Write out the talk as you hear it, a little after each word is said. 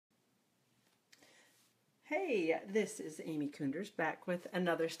Hey, this is Amy Kunders back with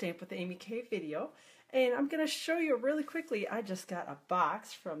another Stamp with Amy K video, and I'm going to show you really quickly. I just got a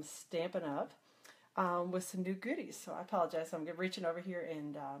box from Stampin Up with some new goodies, so I apologize. I'm reaching over here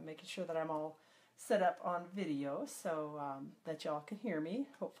and making sure that I'm all set up on video so that y'all can hear me.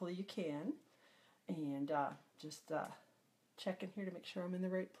 Hopefully you can, and just checking here to make sure I'm in the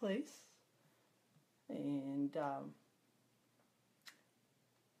right place, and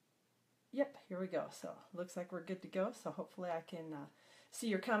yep, here we go. So looks like we're good to go. So hopefully I can see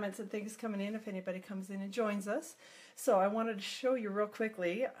your comments and things coming in if anybody comes in and joins us. So I wanted to show you real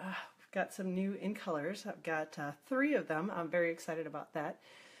quickly. We've got some new in colors. I've got 3 of them. I'm very excited about that.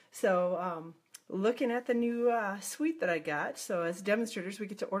 So looking at the new suite that I got, so as demonstrators we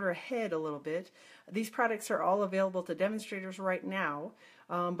get to order ahead a little bit. These products are all available to demonstrators right now,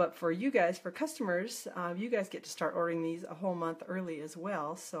 but for you guys, for customers, you guys get to start ordering these a whole month early as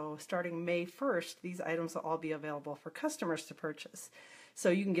well. So starting May 1st, these items will all be available for customers to purchase. So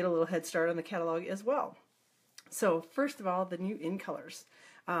you can get a little head start on the catalog as well. So first of all, the new in colors.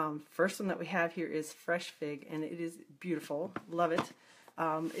 First one that we have here is Fresh Fig, and it is beautiful. Love it.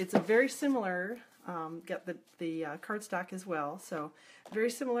 It's a very similar, got the cardstock as well, so very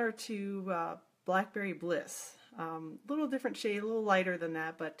similar to Blackberry Bliss. Little different shade, a little lighter than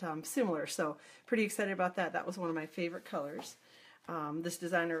that, but similar, so pretty excited about that. That was one of my favorite colors. This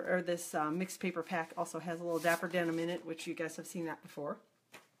designer, or this mixed paper pack also has a little Dapper Denim in it, which you guys have seen that before.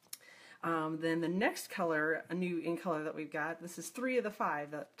 Then the next color, a new in color that we've got, this is 3 of the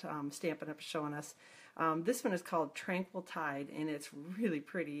 5 that Stampin' Up is showing us. This one is called Tranquil Tide, and it's really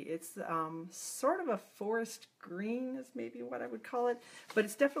pretty. It's sort of a forest green is maybe what I would call it, but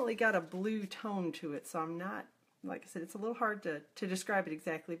it's definitely got a blue tone to it, so I'm not, like I said, it's a little hard to describe it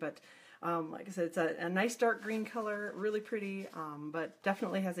exactly, but like I said, it's a nice dark green color, really pretty, but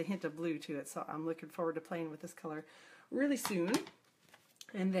definitely has a hint of blue to it, so I'm looking forward to playing with this color really soon.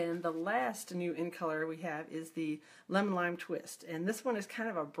 And then the last new in color we have is the Lemon Lime Twist, and this one is kind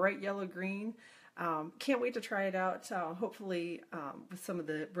of a bright yellow green. Can't wait to try it out, hopefully with some of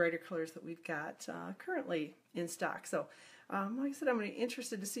the brighter colors that we've got currently in stock. So like I said, I'm really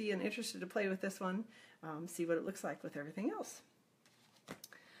interested to see and interested to play with this one, see what it looks like with everything else.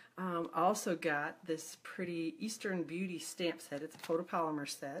 Also got this pretty Eastern Beauty stamp set. It's a photopolymer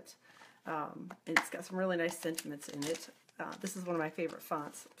set, and it's got some really nice sentiments in it. This is one of my favorite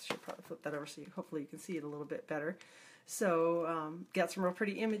fonts. I should probably flip that over so hopefully you can see it a little bit better. So got some real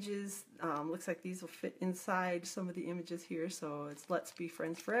pretty images. Looks like these will fit inside some of the images here. So it's Let's Be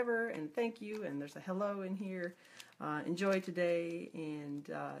Friends Forever and Thank You, and there's a hello in here. Enjoy today, and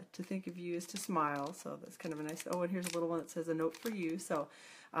to think of you is to smile. So that's kind of a nice, oh, and here's a little one that says a note for you. So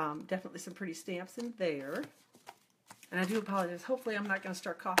definitely some pretty stamps in there. And I do apologize. Hopefully I'm not going to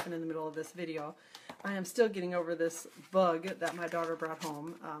start coughing in the middle of this video. I am still getting over this bug that my daughter brought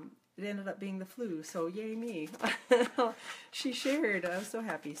home. It ended up being the flu, so yay me. She shared. I was so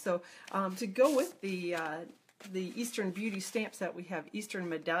happy. So to go with the Eastern Beauty stamp set, we have Eastern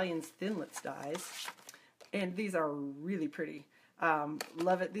Medallions Thinlits dies, and thare really pretty.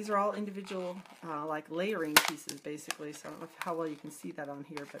 Love it. These are all individual like layering pieces basically, so I don't know how well you can see that on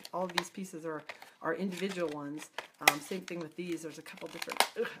here, but all of these pieces are individual ones. Same thing with these. There's a couple different,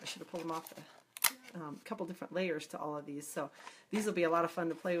 I should have pulled them off, couple different layers to all of these, so these will be a lot of fun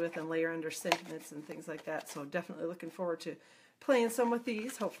to play with and layer under sentiments and things like that, so definitely looking forward to playing some with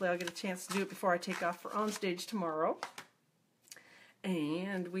these. Hopefully I'll get a chance to do it before I take off for on stage tomorrow.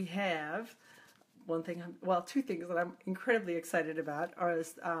 And we have one thing, well, 2 things that I'm incredibly excited about are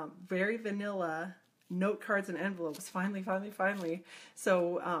very vanilla note cards and envelopes. Finally.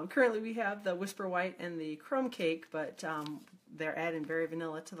 So currently we have the Whisper White and the Crumb Cake, but they're adding very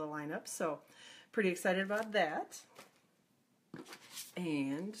vanilla to the lineup, so pretty excited about that.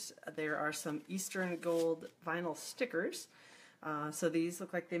 And there are some Eastern Gold vinyl stickers. So these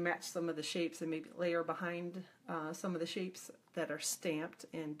look like they match some of the shapes and maybe layer behind some of the shapes that are stamped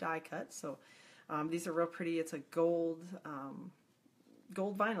and die cut. So these are real pretty. It's a gold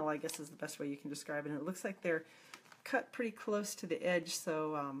vinyl, I guess is the best way you can describe it. And it looks like they're cut pretty close to the edge,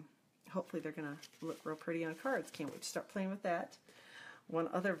 so hopefully they're going to look real pretty on cards. Can't wait to start playing with that. One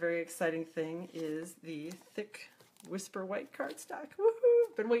other very exciting thing is the thick Whisper White cardstock.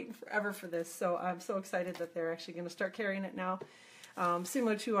 Woohoo! Been waiting forever for this, so I'm so excited that they're actually going to start carrying it now.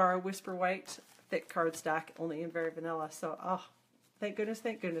 Similar to our Whisper White thick cardstock, only in very vanilla. So, oh, thank goodness.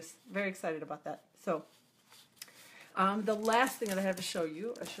 Very excited about that. So, the last thing that I have to show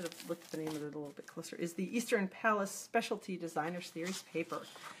you, I should have looked at the name of it a little bit closer, is the Eastern Palace Specialty Designer Series paper.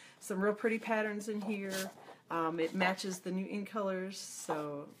 Some real pretty patterns in here. It matches the new in colors,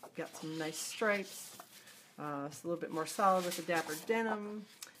 so got some nice stripes. It's a little bit more solid with the Dapper Denim.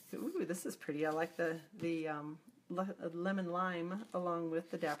 Ooh, this is pretty. I like the lemon lime along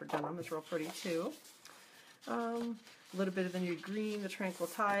with the Dapper Denim. It's real pretty too. A little bit of the new green, the Tranquil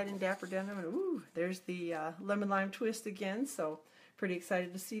Tide and Dapper Denim. And ooh, there's the lemon lime twist again. So pretty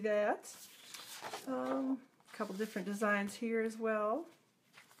excited to see that. A couple different designs here as well.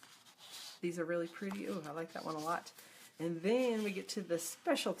 These are really pretty. Oh, I like that one a lot. And then we get to the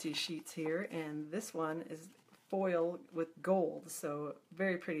specialty sheets here, and this one is foil with gold, so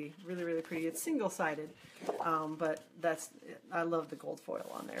very pretty, really, really pretty. It's single-sided, but I love the gold foil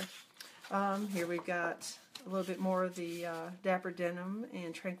on there. Here we've got a little bit more of the Dapper Denim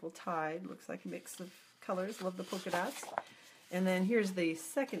and Tranquil Tide. Looks like a mix of colors. Love the polka dots. And then here's the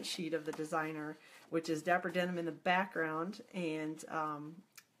second sheet of the designer, which is Dapper Denim in the background and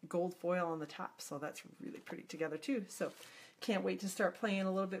gold foil on the top, so that's really pretty together too. So can't wait to start playing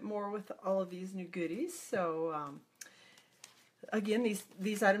a little bit more with all of these new goodies. So again,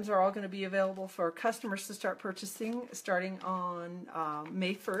 these items are all going to be available for customers to start purchasing starting on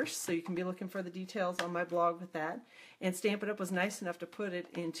May 1st, so you can be looking for the details on my blog with that. And Stampin' Up! Was nice enough to put it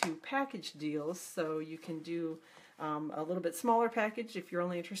into package deals, so you can do a little bit smaller package if you're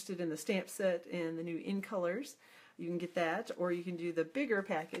only interested in the stamp set and the new in colors. You can get that, or you can do the bigger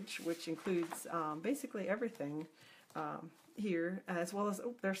package, which includes basically everything here, as well as,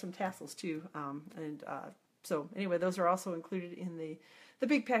 oh, there's some tassels too. So anyway, those are also included in the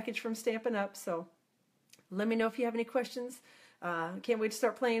big package from Stampin' Up! So let me know if you have any questions. Can't wait to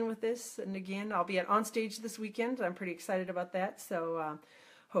start playing with this. And again, I'll be on stage this weekend. I'm pretty excited about that. So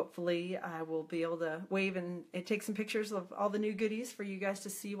hopefully I will be able to wave and take some pictures of all the new goodies for you guys to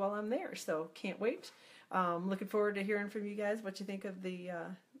see while I'm there. So can't wait. Looking forward to hearing from you guys what you think of the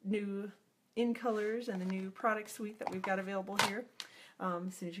new in colors and the new product suite that we've got available here,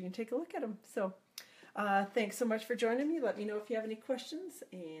 as soon as you can take a look at them. So thanks so much for joining me. Let me know if you have any questions,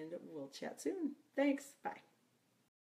 and we'll chat soon. Thanks. Bye.